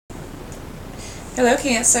Hello,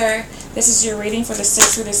 Cancer. This is your reading for the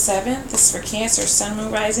 6th through the 7th. This is for Cancer, Sun,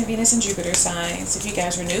 Moon, Rising, Venus, and Jupiter signs. If you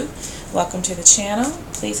guys are new, welcome to the channel.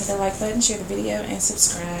 Please hit the like button, share the video, and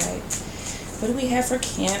subscribe. What do we have for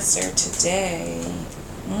Cancer today?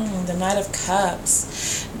 The Knight of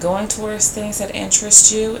Cups. Going towards things that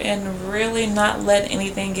interest you and really not letting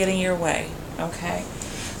anything get in your way. Okay?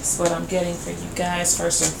 That's what I'm getting for you guys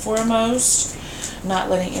first and foremost. Not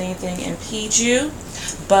letting anything impede you.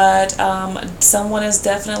 But someone is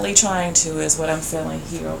definitely trying to, is what I'm feeling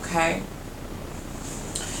here, okay?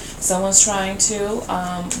 Someone's trying to,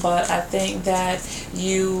 but I think that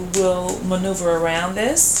you will maneuver around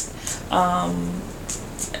this.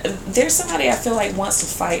 There's somebody I feel like wants to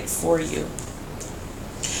fight for you.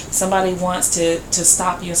 Somebody wants to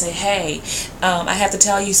stop you and say, hey, I have to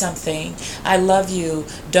tell you something. I love you.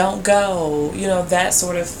 Don't go. You know, that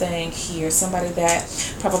sort of thing here. Somebody that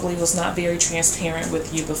probably was not very transparent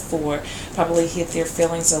with you before. Probably hid their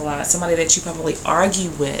feelings a lot. Somebody that you probably argue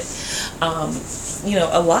with, you know,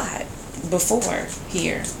 a lot before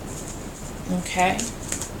here. Okay.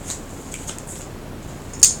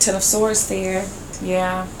 Ten of Swords there.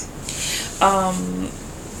 Yeah.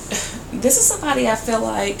 This is somebody I feel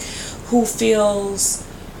like who feels,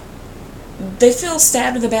 they feel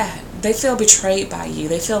stabbed in the back. They feel betrayed by you.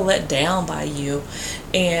 They feel let down by you.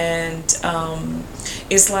 And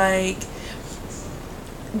it's like,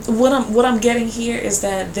 what I'm getting here is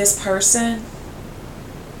that this person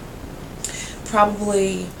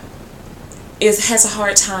probably has a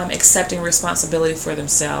hard time accepting responsibility for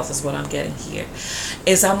themselves, is what I'm getting here.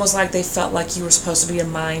 It's almost like they felt like you were supposed to be a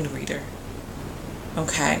mind reader.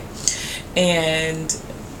 Okay? And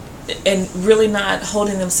really not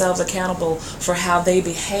holding themselves accountable for how they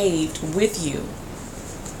behaved with you.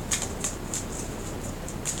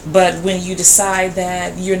 But when you decide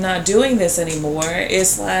that you're not doing this anymore,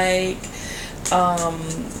 it's like,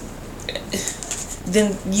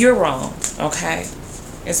 then you're wrong, okay?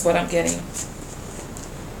 Is what I'm getting.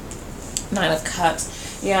 Nine of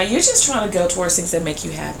Cups. Yeah, you're just trying to go towards things that make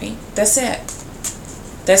you happy. That's it.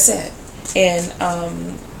 That's it. And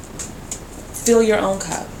fill your own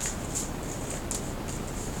cup.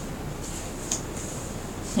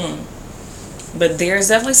 But there's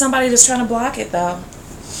definitely somebody that's trying to block it, though.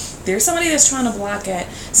 There's somebody that's trying to block it.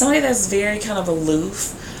 Somebody that's very kind of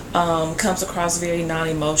aloof. Comes across very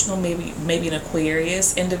non-emotional. Maybe an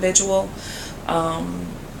Aquarius individual.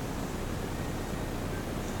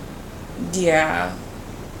 Yeah.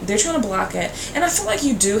 They're trying to block it. And I feel like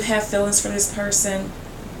you do have feelings for this person.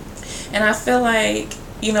 And I feel like,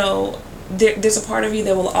 you know, there's a part of you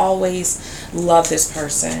that will always love this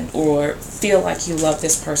person or feel like you love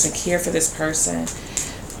this person, care for this person.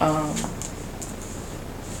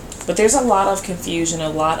 But there's a lot of confusion, a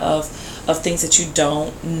lot of things that you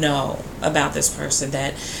don't know about this person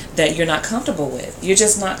that you're not comfortable with. You're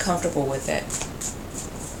just not comfortable with it.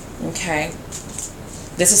 Okay?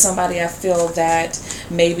 This is somebody I feel that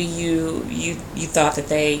maybe you thought that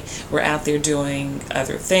they were out there doing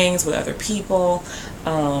other things with other people.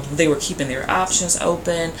 They were keeping their options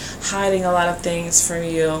open, hiding a lot of things from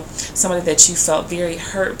you. Somebody that you felt very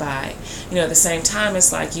hurt by. You know, at the same time,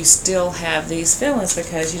 it's like you still have these feelings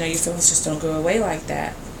because, you know, your feelings just don't go away like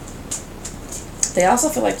that. They also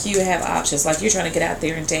feel like you have options, like you're trying to get out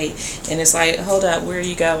there and date. And it's like, hold up, where are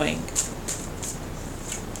you going?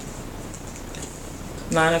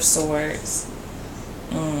 Nine of Swords.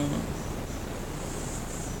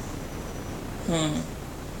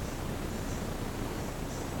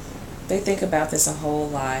 They think about this a whole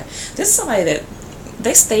lot. This is somebody that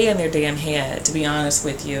they stay in their damn head, to be honest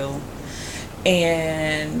with you.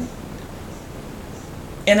 And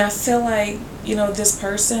I feel like, you know, this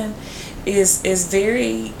person is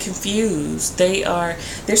very confused.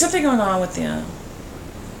 There's something going on with them.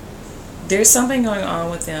 There's something going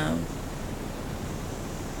on with them.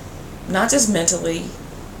 Not just mentally,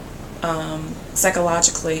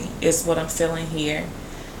 psychologically is what I'm feeling here.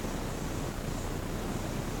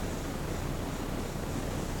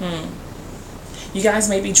 You guys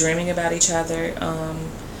may be dreaming about each other.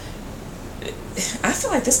 I feel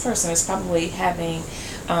like this person is probably having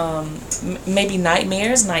maybe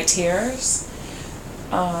nightmares, night terrors.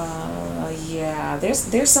 Yeah,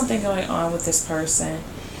 there's something going on with this person.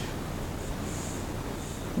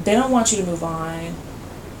 They don't want you to move on.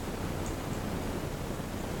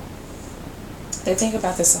 They think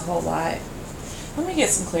about this a whole lot. Let me get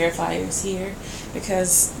some clarifiers here,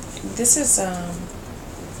 because this is,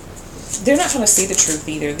 they're not trying to see the truth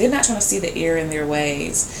either. They're not trying to see the error in their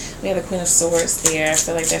ways. We have the Queen of Swords there. I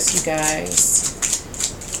feel like that's you guys.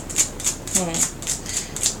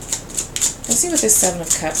 Let's see what this Seven of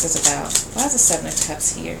Cups is about. Why is the Seven of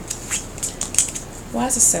Cups here? Why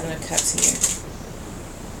is the Seven of Cups here?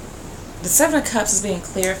 The Seven of Cups is being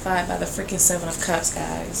clarified by the freaking Seven of Cups,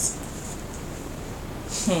 guys.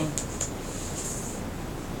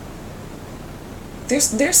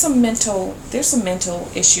 There's some mental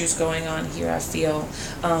issues going on here, I feel.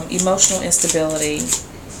 Emotional instability.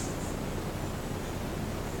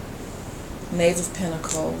 Knave of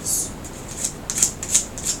Pentacles.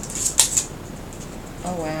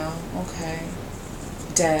 Oh wow, okay.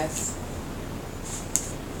 Death.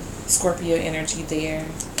 Scorpio energy there.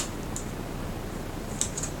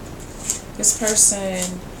 This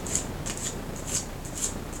person,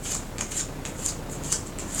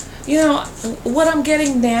 you know, what I'm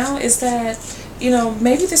getting now is that, you know,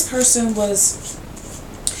 maybe this person was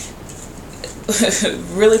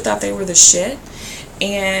really thought they were the shit,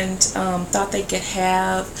 and thought they could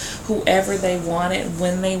have whoever they wanted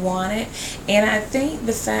when they wanted. And I think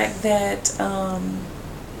the fact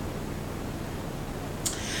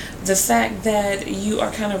that you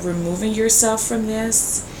are kind of removing yourself from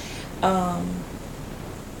this,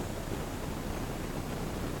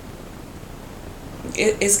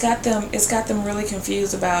 it's got them really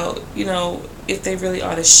confused about, you know, if they really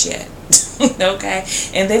are the shit. Okay,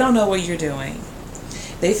 and they don't know what you're doing.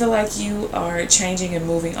 They feel like you are changing and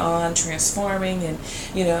moving on, transforming, and,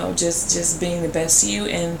 you know, just being the best you,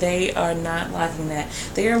 and they are not liking that.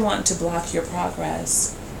 They are wanting to block your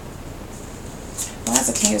progress. Why is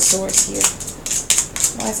the King of Swords here?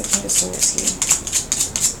 Why is the King of Swords here?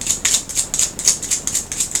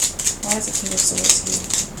 Why is the King of Swords here?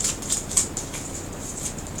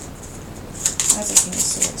 Why is the King of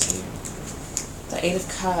Swords here? The Eight of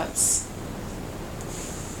Cups.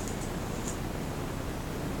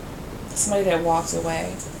 Somebody that walked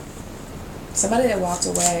away. Somebody that walked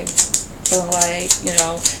away feeling like, you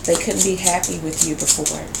know, they couldn't be happy with you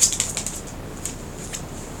before.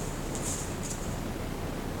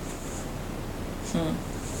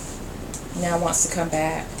 Now wants to come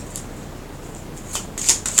back.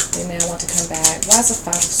 They now want to come back. Why is the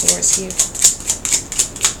Five of Swords here?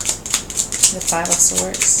 The Five of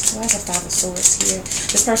Swords. Why is the Five of Swords here?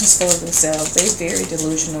 This person's full of themselves. They're very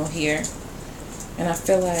delusional here. And I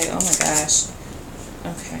feel like, oh my gosh.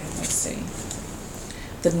 Okay, let's see.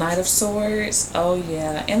 The Knight of Swords. Oh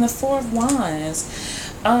yeah. And the Four of Wands.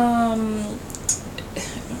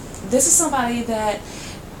 This is somebody that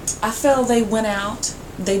I feel they went out.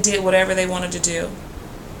 They did whatever they wanted to do.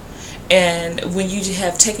 And when you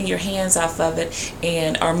have taken your hands off of it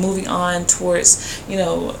and are moving on towards, you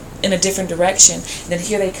know, in a different direction, then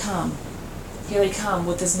here they come. Here they come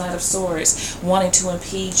with this Knight of Swords, wanting to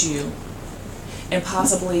impede you and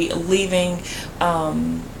possibly leaving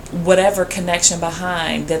whatever connection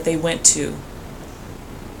behind that they went to,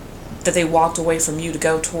 that they walked away from you to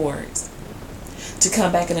go towards, to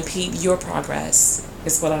come back and impede your progress,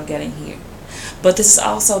 is what I'm getting here. But this is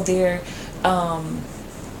also their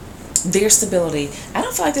stability. I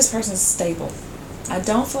don't feel like this person's stable. I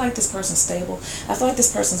don't feel like this person's stable. I feel like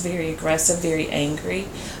this person's very aggressive, very angry.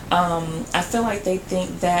 I feel like they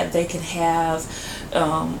think that they can have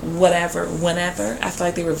whatever, whenever. I feel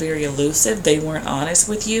like they were very elusive. They weren't honest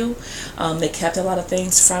with you. They kept a lot of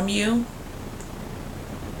things from you.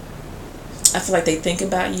 I feel like they think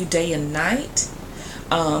about you day and night.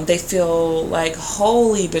 They feel like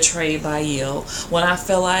wholly betrayed by you, when I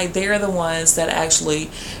feel like they're the ones that actually,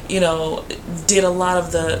 you know, did a lot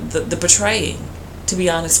of the betraying, to be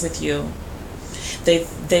honest with you.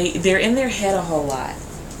 They're in their head a whole lot.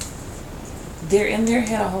 They're in their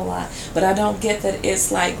head a whole lot, but I don't get that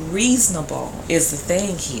it's like reasonable is the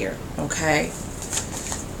thing here, okay?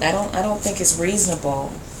 I don't think it's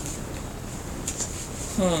reasonable.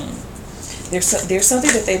 There's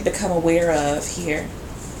something that they've become aware of here.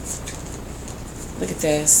 Look at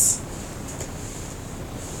this.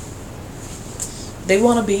 They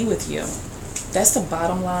want to be with you. That's the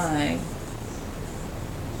bottom line.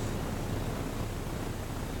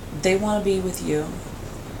 They want to be with you.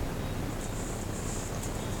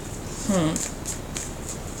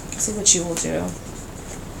 Let's see what you will do.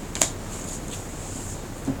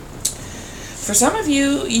 For some of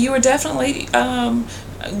you, you are definitely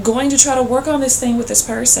going to try to work on this thing with this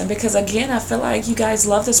person, because again, I feel like you guys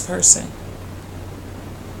love this person.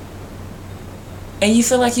 And you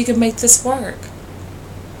feel like you can make this work.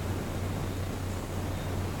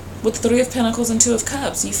 With the Three of Pentacles and Two of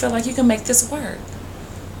Cups, you feel like you can make this work.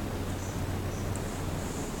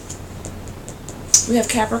 We have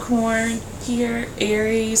Capricorn here,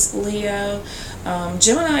 Aries, Leo.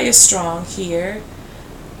 Gemini is strong here.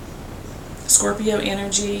 Scorpio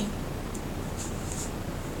energy.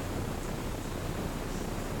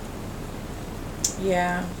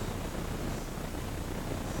 Yeah.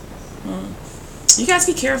 Mm. You guys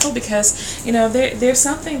be careful because, you know, there's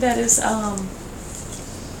something that is,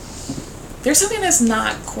 there's something that's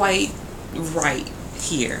not quite right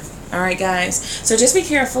here. All right, guys. So just be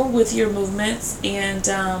careful with your movements and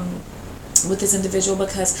with this individual,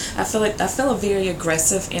 because I feel a very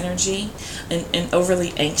aggressive energy, and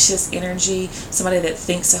overly anxious energy. Somebody that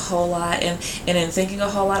thinks a whole lot, and in thinking a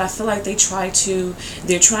whole lot, I feel like they're trying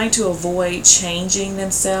to avoid changing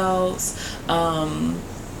themselves.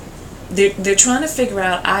 They're trying to figure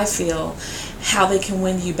out, I feel, how they can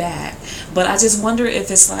win you back. But I just wonder if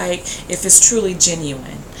it's like, if it's truly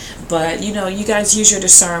genuine. But you know, you guys use your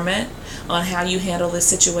discernment on how you handle this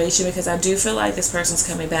situation, because I do feel like this person's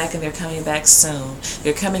coming back, and they're coming back soon.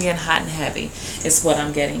 They're coming in hot and heavy is what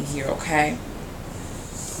I'm getting here, okay?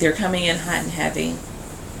 They're coming in hot and heavy.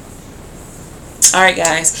 All right,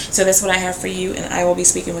 guys. So that's what I have for you, and I will be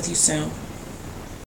speaking with you soon.